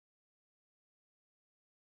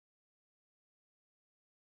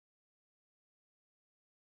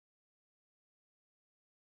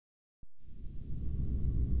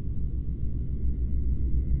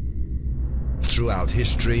throughout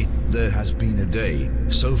history, there has been a day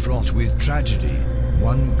so fraught with tragedy,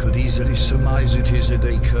 one could easily surmise it is a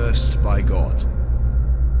day cursed by God.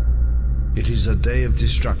 It is a day of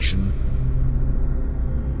destruction,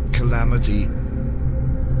 calamity,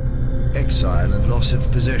 exile and loss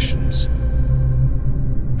of possessions.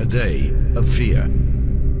 A day of fear.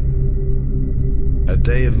 A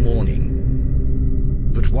day of mourning.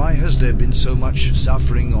 But why has there been so much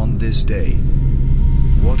suffering on this day?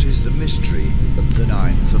 What is the mystery of the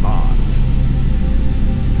 9th of Av?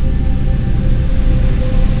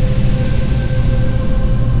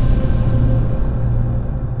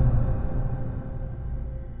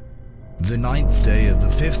 The 9th day of the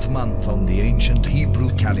 5th month on the ancient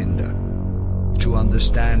Hebrew calendar. To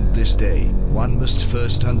understand this day, one must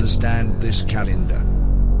first understand this calendar.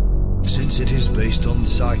 Since it is based on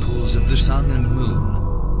cycles of the sun and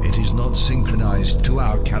moon, it is not synchronized to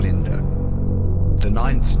our calendar. The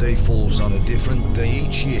 9th day falls on a different day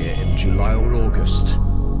each year in July or August.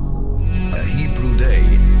 A Hebrew day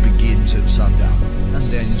begins at sundown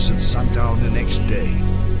and ends at sundown the next day.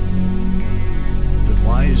 But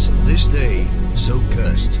why is this day so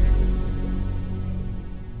cursed?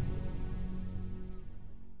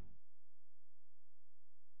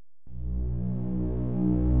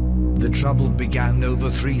 The trouble began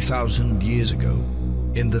over 3,000 years ago,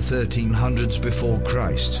 in the 1300s before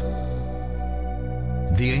Christ.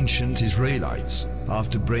 The ancient Israelites,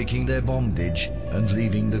 after breaking their bondage and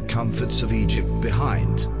leaving the comforts of Egypt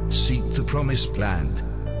behind, seek the promised land.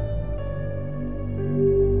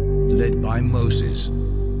 Led by Moses,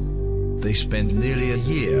 they spent nearly a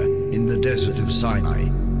year in the desert of Sinai.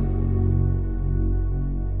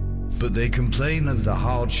 But they complain of the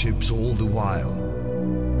hardships all the while.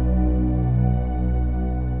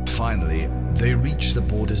 Finally, they reach the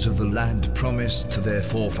borders of the land promised to their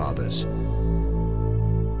forefathers.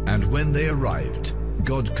 And when they arrived,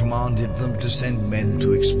 God commanded them to send men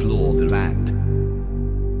to explore the land.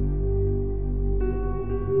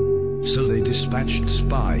 So they dispatched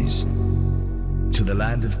spies to the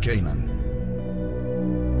land of Canaan.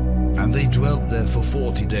 And they dwelt there for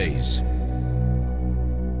 40 days.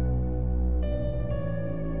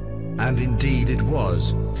 And indeed it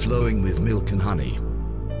was flowing with milk and honey.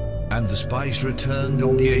 And the spies returned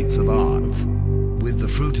on the 8th of Av, with the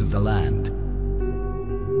fruit of the land.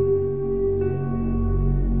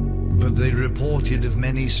 But they reported of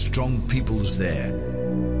many strong peoples there,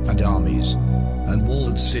 and armies, and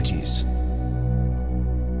walled cities.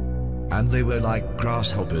 And they were like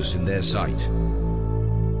grasshoppers in their sight.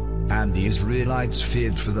 And the Israelites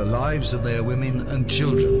feared for the lives of their women and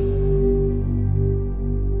children,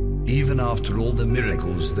 even after all the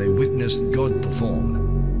miracles they witnessed God perform.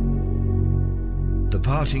 The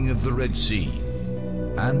parting of the Red Sea,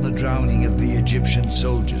 and the drowning of the Egyptian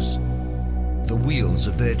soldiers, the wheels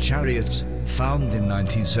of their chariots, found in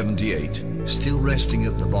 1978, still resting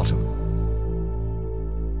at the bottom.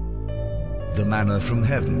 The manna from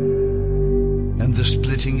heaven, and the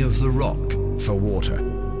splitting of the rock for water,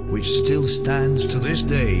 which still stands to this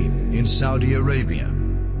day in Saudi Arabia.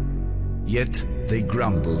 Yet they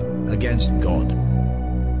grumble against God,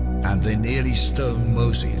 and they nearly stone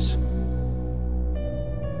Moses.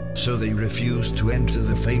 So they refused to enter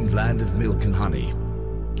the famed land of milk and honey,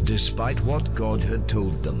 despite what God had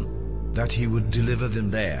told them, that he would deliver them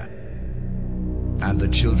there. And the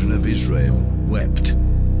children of Israel wept.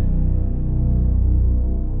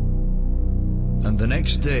 And the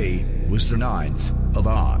next day was the 9th of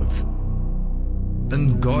Av.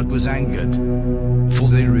 And God was angered, for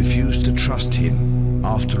they refused to trust him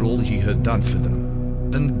after all he had done for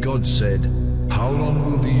them. And God said, "How long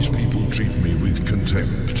will these people treat me with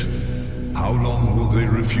contempt? How long will they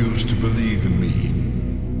refuse to believe in me?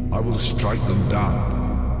 I will strike them down."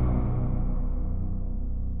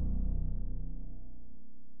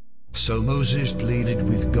 So Moses pleaded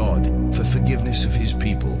with God for forgiveness of his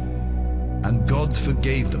people, and God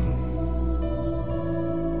forgave them.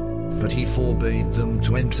 But he forbade them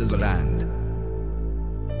to enter the land.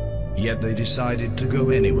 Yet they decided to go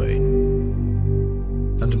anyway.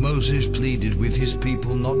 And Moses pleaded with his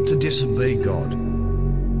people not to disobey God,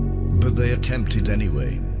 but they attempted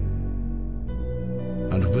anyway,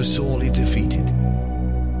 and were sorely defeated.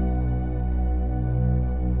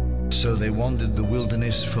 So they wandered the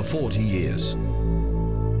wilderness for 40 years.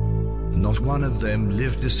 Not one of them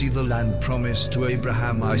lived to see the land promised to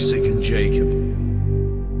Abraham, Isaac, and Jacob.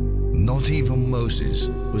 Not even Moses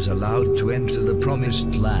was allowed to enter the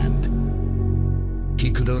promised land.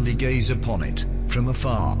 He could only gaze upon it from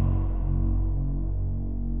afar.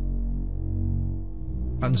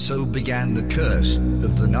 And so began the curse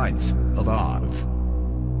of the 9th of Av.